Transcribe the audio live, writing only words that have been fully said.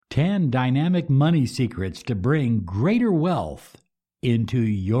10 dynamic money secrets to bring greater wealth into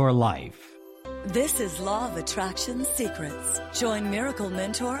your life. This is Law of Attraction Secrets. Join Miracle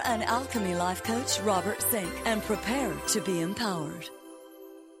Mentor and Alchemy Life Coach Robert Zink and prepare to be empowered.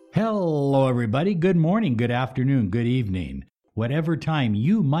 Hello, everybody. Good morning, good afternoon, good evening. Whatever time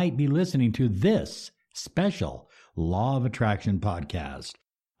you might be listening to this special Law of Attraction podcast.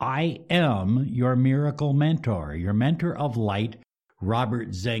 I am your miracle mentor, your mentor of light,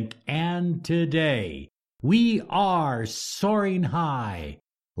 Robert Zink, and today we are soaring high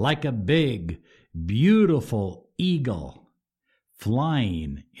like a big, beautiful eagle,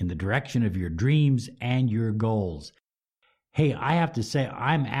 flying in the direction of your dreams and your goals. Hey, I have to say,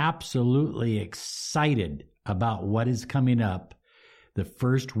 I'm absolutely excited about what is coming up the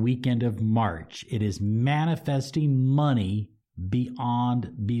first weekend of March. It is Manifesting Money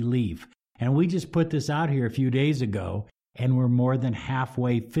Beyond Belief. And we just put this out here a few days ago, and we're more than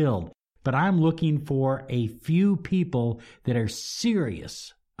halfway filled. But I'm looking for a few people that are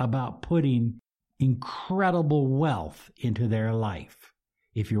serious about putting incredible wealth into their life.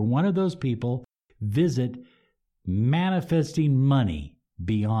 If you're one of those people, visit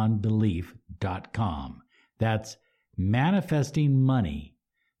manifestingmoneybeyondbelief.com. That's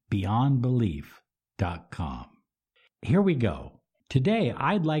manifestingmoneybeyondbelief.com. Here we go. Today,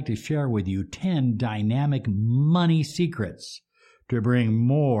 I'd like to share with you 10 dynamic money secrets to bring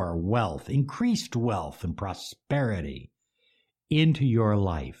more wealth, increased wealth and prosperity into your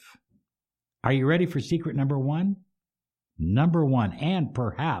life. Are you ready for secret number one? Number one, and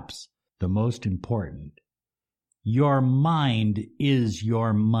perhaps the most important, your mind is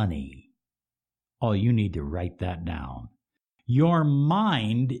your money. Oh, you need to write that down. Your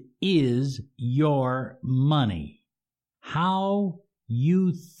mind is your money. How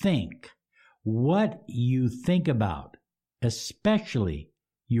you think, what you think about, especially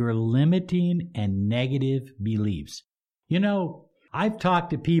your limiting and negative beliefs. You know, I've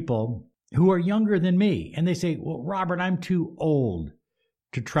talked to people who are younger than me, and they say, well, Robert, I'm too old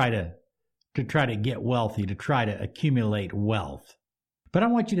to try to get wealthy, to try to accumulate wealth. But I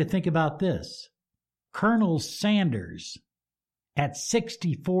want you to think about this. Colonel Sanders, at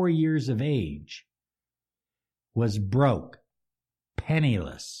 64 years of age, was broke,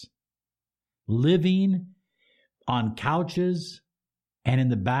 penniless, living on couches and in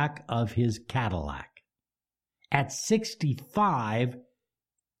the back of his Cadillac. At 65,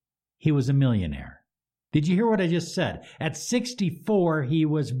 he was a millionaire. Did you hear what I just said? At 64, he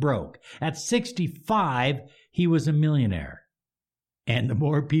was broke. At 65, he was a millionaire. And the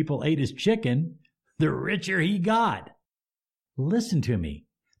more people ate his chicken, the richer he got. Listen to me.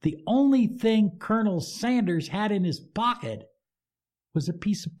 The only thing Colonel Sanders had in his pocket was a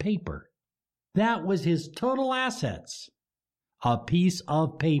piece of paper. That was his total assets. A piece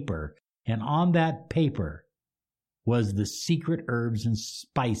of paper. And on that paper was the secret herbs and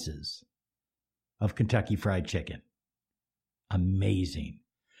spices of Kentucky Fried Chicken. Amazing.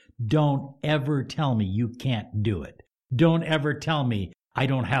 Don't ever tell me you can't do it. Don't ever tell me I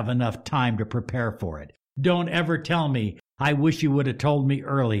don't have enough time to prepare for it. Don't ever tell me I wish you would have told me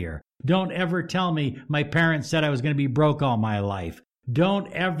earlier. Don't ever tell me my parents said I was going to be broke all my life.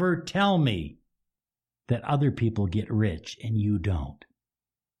 Don't ever tell me that other people get rich and you don't.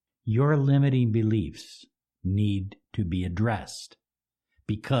 Your limiting beliefs need to be addressed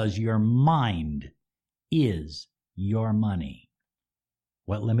because your mind is your money.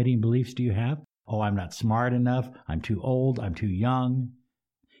 What limiting beliefs do you have? Oh, I'm not smart enough. I'm too old. I'm too young.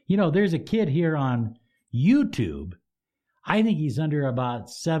 You know, there's a kid here on YouTube. I think he's under about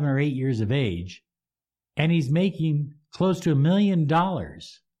 7 or 8 years of age, and he's making close to $1 million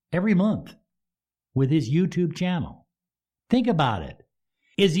every month with his YouTube channel. Think about it.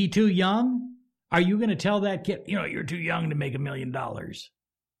 Is he too young? Are you going to tell that kid, you're too young to make $1 million?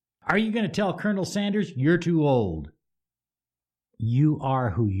 Are you going to tell Colonel Sanders, you're too old? You are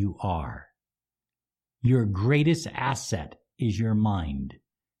who you are. Your greatest asset is your mind.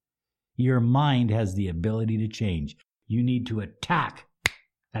 Your mind has the ability to change. You need to attack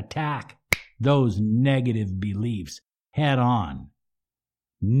those negative beliefs head on.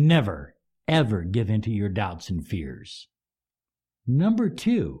 Never, ever give in to your doubts and fears. Number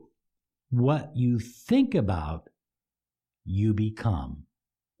 2, what you think about, you become.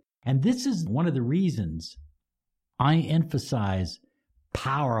 And this is one of the reasons I emphasize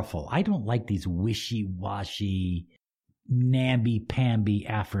powerful. I don't like these wishy-washy, namby-pamby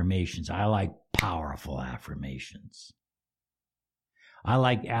affirmations. I like powerful affirmations. I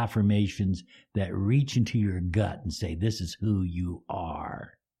like affirmations that reach into your gut and say, this is who you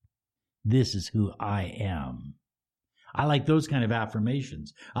are. This is who I am. I like those kind of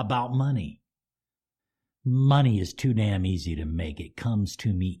affirmations about money. Money is too damn easy to make. It comes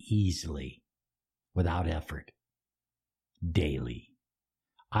to me easily, without effort, daily.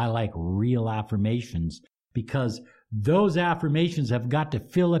 I like real affirmations because those affirmations have got to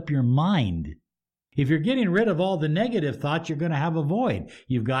fill up your mind. If you're getting rid of all the negative thoughts, you're going to have a void.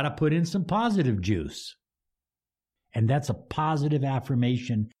 You've got to put in some positive juice. And that's a positive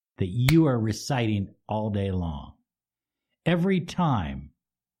affirmation that you are reciting all day long. Every time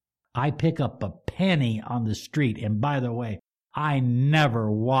I pick up a penny on the street, and by the way, I never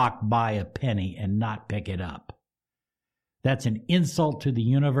walk by a penny and not pick it up. That's an insult to the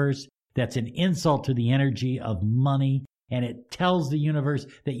universe. That's an insult to the energy of money. And it tells the universe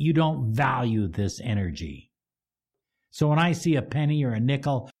that you don't value this energy. So when I see a penny or a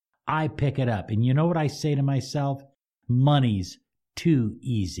nickel, I pick it up. And you know what I say to myself? Money's too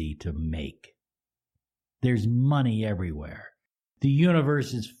easy to make. There's money everywhere. The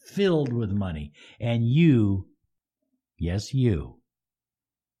universe is filled with money. And you, yes, you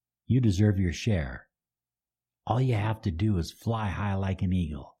deserve your share. All you have to do is fly high like an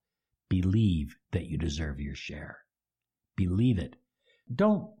eagle. Believe that you deserve your share. Believe it.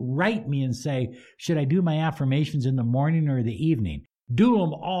 Don't write me and say, should I do my affirmations in the morning or the evening? Do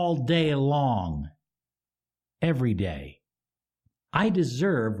them all day long. Every day. I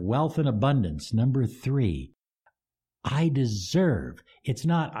deserve wealth and abundance. Number 3. I deserve. It's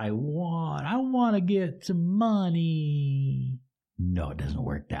not I want to get some money. No, it doesn't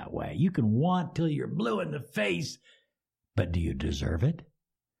work that way. You can want till you're blue in the face, but do you deserve it?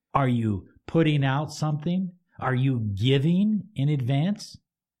 Are you putting out something? Are you giving in advance?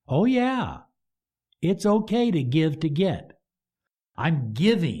 Oh, yeah. It's okay to give to get. I'm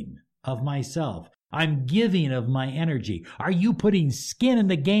giving of myself. I'm giving of my energy. Are you putting skin in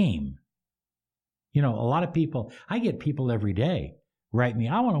the game? You know, a lot of people, I get people every day write me,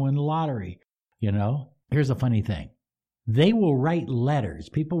 I want to win the lottery. You know, here's a funny thing. They will write letters.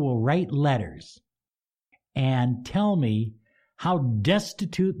 People will write letters and tell me how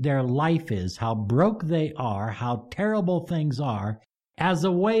destitute their life is, how broke they are, how terrible things are, as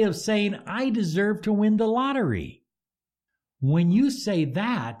a way of saying, I deserve to win the lottery. When you say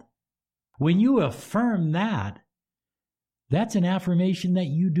that, when you affirm that, that's an affirmation that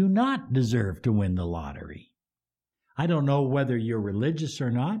you do not deserve to win the lottery. I don't know whether you're religious or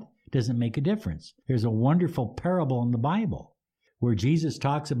not. It doesn't make a difference. There's a wonderful parable in the Bible where Jesus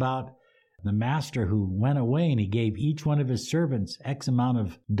talks about the master who went away and he gave each one of his servants X amount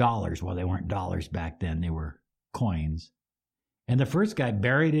of dollars. Well, they weren't dollars back then. They were coins. And the first guy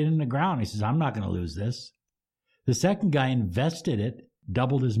buried it in the ground. He says, I'm not going to lose this. The second guy invested it,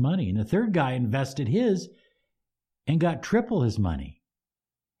 doubled his money. And the third guy invested his and got triple his money.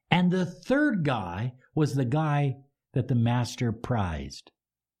 And the third guy was the guy that the master prized.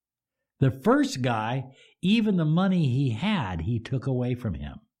 The first guy, even the money he had, he took away from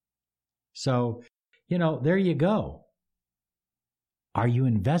him. So, you know, there you go. Are you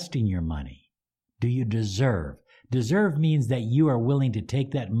investing your money? Do you deserve? Deserve means that you are willing to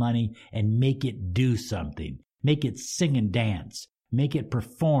take that money and make it do something. Make it sing and dance. Make it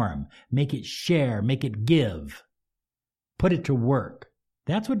perform. Make it share. Make it give. Put it to work.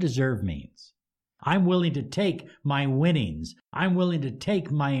 That's what deserve means. I'm willing to take my winnings. I'm willing to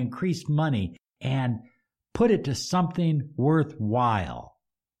take my increased money and put it to something worthwhile.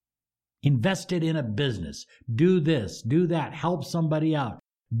 Invest it in a business. Do this, do that, help somebody out,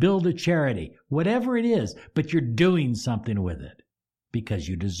 build a charity, whatever it is, but you're doing something with it because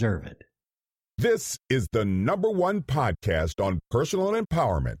you deserve it. This is the #1 podcast on personal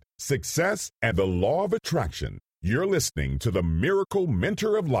empowerment, success, and the law of attraction. You're listening to the Miracle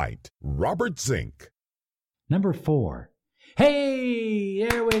Mentor of Light, Robert Zink. Number 4. Hey,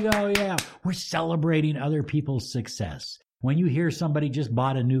 there we go. Yeah, we're celebrating other people's success. When you hear somebody just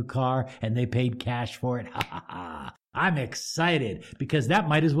bought a new car and they paid cash for it, I'm excited because that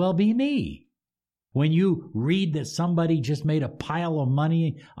might as well be me. When you read that somebody just made a pile of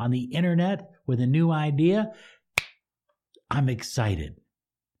money on the internet with a new idea, I'm excited.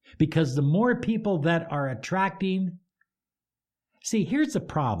 Because the more people that are attracting... See, here's the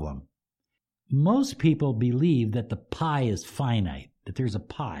problem. Most people believe that the pie is finite, that there's a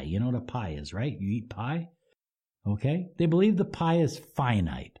pie. You know what a pie is, right? You eat pie? Okay? They believe the pie is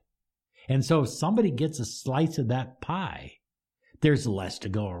finite. And so if somebody gets a slice of that pie, there's less to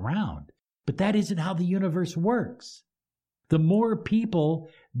go around. But that isn't how the universe works. The more people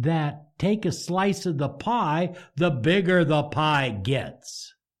that take a slice of the pie, the bigger the pie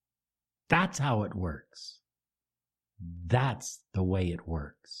gets. That's how it works. That's the way it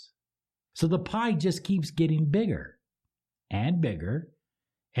works. So the pie just keeps getting bigger. and bigger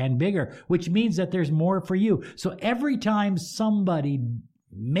and bigger, which means that there's more for you. So every time somebody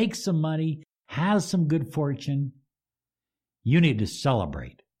makes some money, has some good fortune, you need to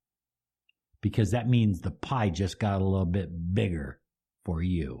celebrate, because that means the pie just got a little bit bigger for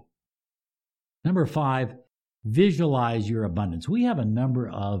you. Number 5, visualize your abundance. We have a number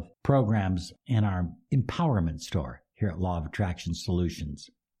of programs in our empowerment store here at Law of Attraction Solutions.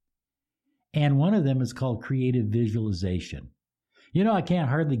 And one of them is called Creative Visualization. You know, I can't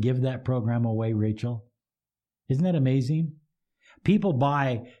hardly give that program away, Rachel. Isn't that amazing? People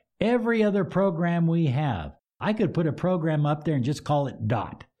buy every other program we have. I could put a program up there and just call it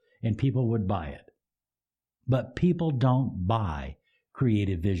DOT, and people would buy it. But people don't buy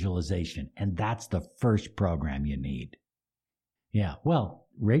Creative Visualization, and that's the first program you need. Yeah, well,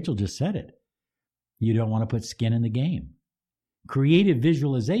 Rachel just said it. You don't want to put skin in the game. Creative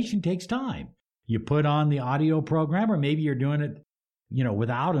Visualization takes time. You put on the audio program, or maybe you're doing it,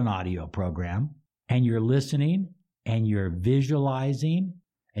 without an audio program, and you're listening and you're visualizing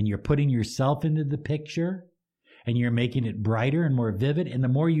and you're putting yourself into the picture and you're making it brighter and more vivid. And the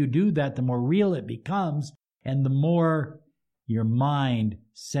more you do that, the more real it becomes, and the more your mind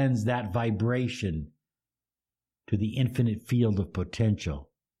sends that vibration to the infinite field of potential,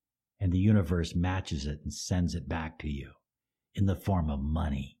 and the universe matches it and sends it back to you in the form of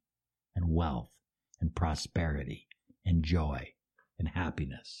money and wealth and prosperity and joy and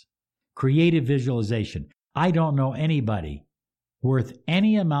happiness. Creative visualization. I don't know anybody worth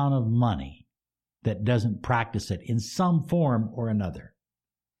any amount of money that doesn't practice it in some form or another.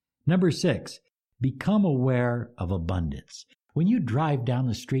 Number 6, become aware of abundance. When you drive down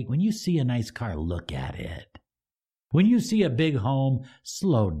the street, when you see a nice car, look at it. When you see a big home,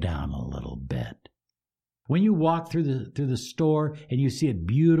 slow down a little bit. When you walk through the store and you see a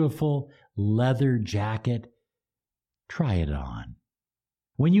beautiful leather jacket, try it on.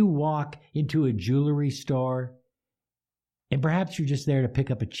 When you walk into a jewelry store, and perhaps you're just there to pick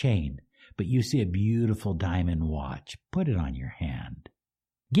up a chain, but you see a beautiful diamond watch, put it on your hand.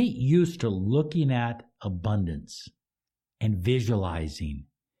 Get used to looking at abundance and visualizing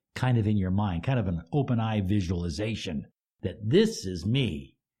kind of in your mind, kind of an open eye visualization that this is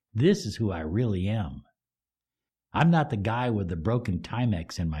me. This is who I really am. I'm not the guy with the broken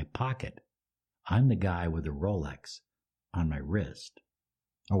Timex in my pocket. I'm the guy with the Rolex on my wrist,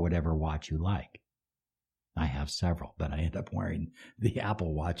 or whatever watch you like. I have several, but I end up wearing the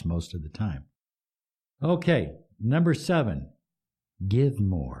Apple Watch most of the time. Okay, number 7, give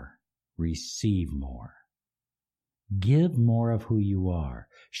more, receive more. Give more of who you are.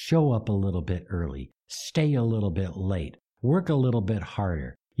 Show up a little bit early. Stay a little bit late. Work a little bit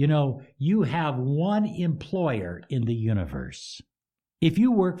harder. You have one employer in the universe. If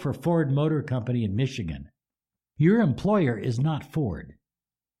you work for Ford Motor Company in Michigan, your employer is not Ford.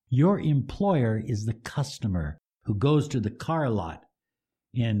 Your employer is the customer who goes to the car lot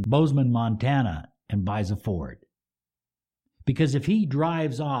in Bozeman, Montana, and buys a Ford. Because if he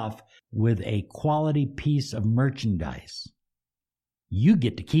drives off with a quality piece of merchandise, you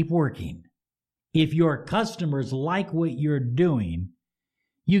get to keep working. If your customers like what you're doing,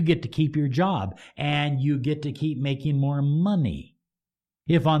 you get to keep your job and you get to keep making more money.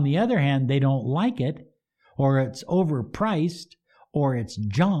 If, on the other hand, they don't like it, or it's overpriced, or it's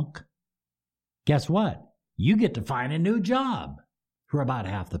junk, guess what? You get to find a new job for about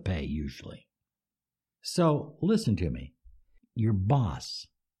half the pay, usually. So listen to me. Your boss,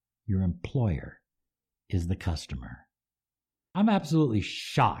 your employer, is the customer. I'm absolutely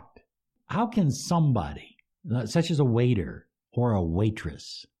shocked. How can somebody, such as a waiter or a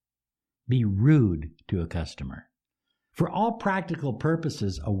waitress, be rude to a customer? For all practical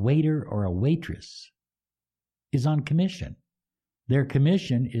purposes, a waiter or a waitress is on commission. Their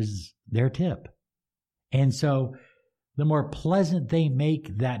commission is their tip. And so the more pleasant they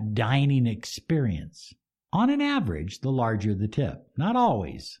make that dining experience, on an average, the larger the tip. Not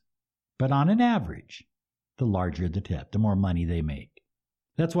always, but on an average, the larger the tip, the more money they make.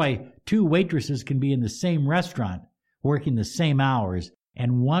 That's why 2 waitresses can be in the same restaurant working the same hours,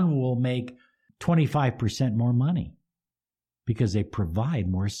 and one will make 25% more money because they provide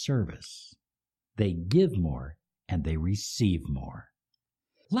more service. They give more and they receive more.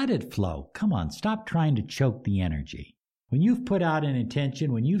 Let it flow. Come on, stop trying to choke the energy. When you've put out an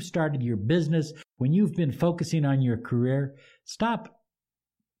intention, when you've started your business, when you've been focusing on your career, stop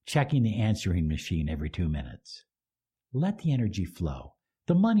checking the answering machine every 2 minutes. Let the energy flow.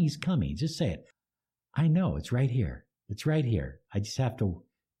 The money's coming. Just say it. I know, it's right here. It's right here. I just have to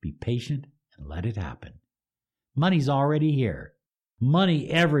be patient and let it happen. Money's already here. Money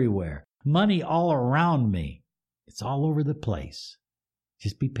everywhere. Money all around me. It's all over the place.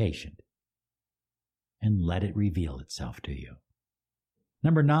 Just be patient and let it reveal itself to you.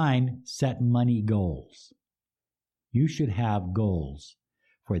 Number 9, set money goals. You should have goals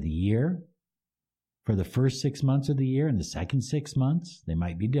for the year, for the first 6 months of the year and the second 6 months. They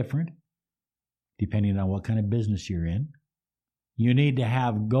might be different depending on what kind of business you're in. You need to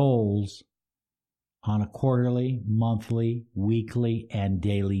have goals on a quarterly, monthly, weekly, and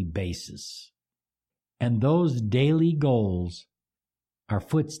daily basis. And those daily goals are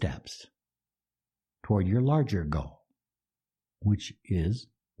footsteps toward your larger goal, which is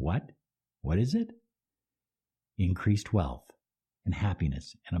what? What is it? Increased wealth and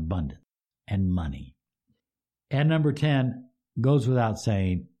happiness and abundance and money. And number 10 goes without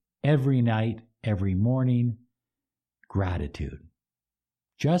saying, every night, every morning, gratitude.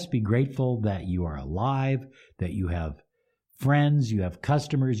 Just be grateful that you are alive, that you have friends, you have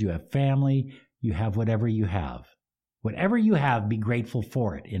customers, you have family, you have whatever you have. Whatever you have, be grateful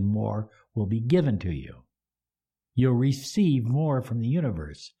for it, and more will be given to you. You'll receive more from the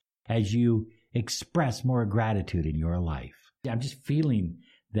universe as you express more gratitude in your life. I'm just feeling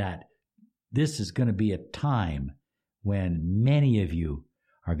that this is going to be a time when many of you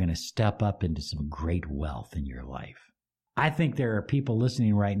are going to step up into some great wealth in your life. I think there are people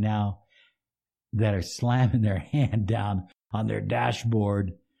listening right now that are slamming their hand down on their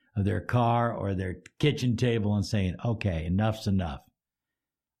dashboard of their car or their kitchen table and saying, okay, enough's enough.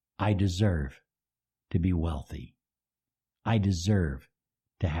 I deserve to be wealthy. I deserve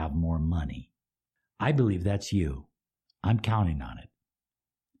to have more money. I believe that's you. I'm counting on it.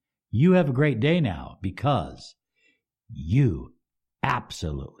 You have a great day now because you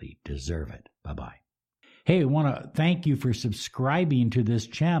absolutely deserve it. Bye-bye. Hey, I want to thank you for subscribing to this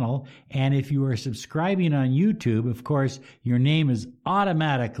channel. And if you are subscribing on YouTube, of course, your name is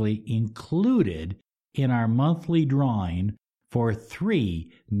automatically included in our monthly drawing for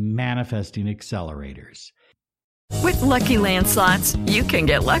 3 manifesting accelerators. With Lucky Land Slots, you can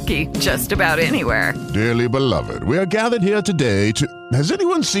get lucky just about anywhere. Dearly beloved, we are gathered here today to... Has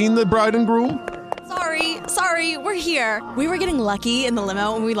anyone seen the bride and groom? Sorry, we're here. We were getting lucky in the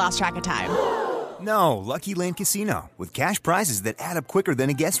limo and we lost track of time. No, Lucky Land Casino, with cash prizes that add up quicker than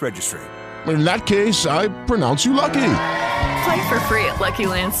a guest registry. In that case, I pronounce you lucky. Play for free at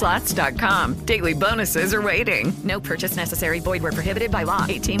LuckyLandSlots.com. Daily bonuses are waiting. No purchase necessary. Void where prohibited by law.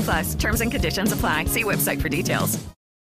 18+. Terms and conditions apply. See website for details.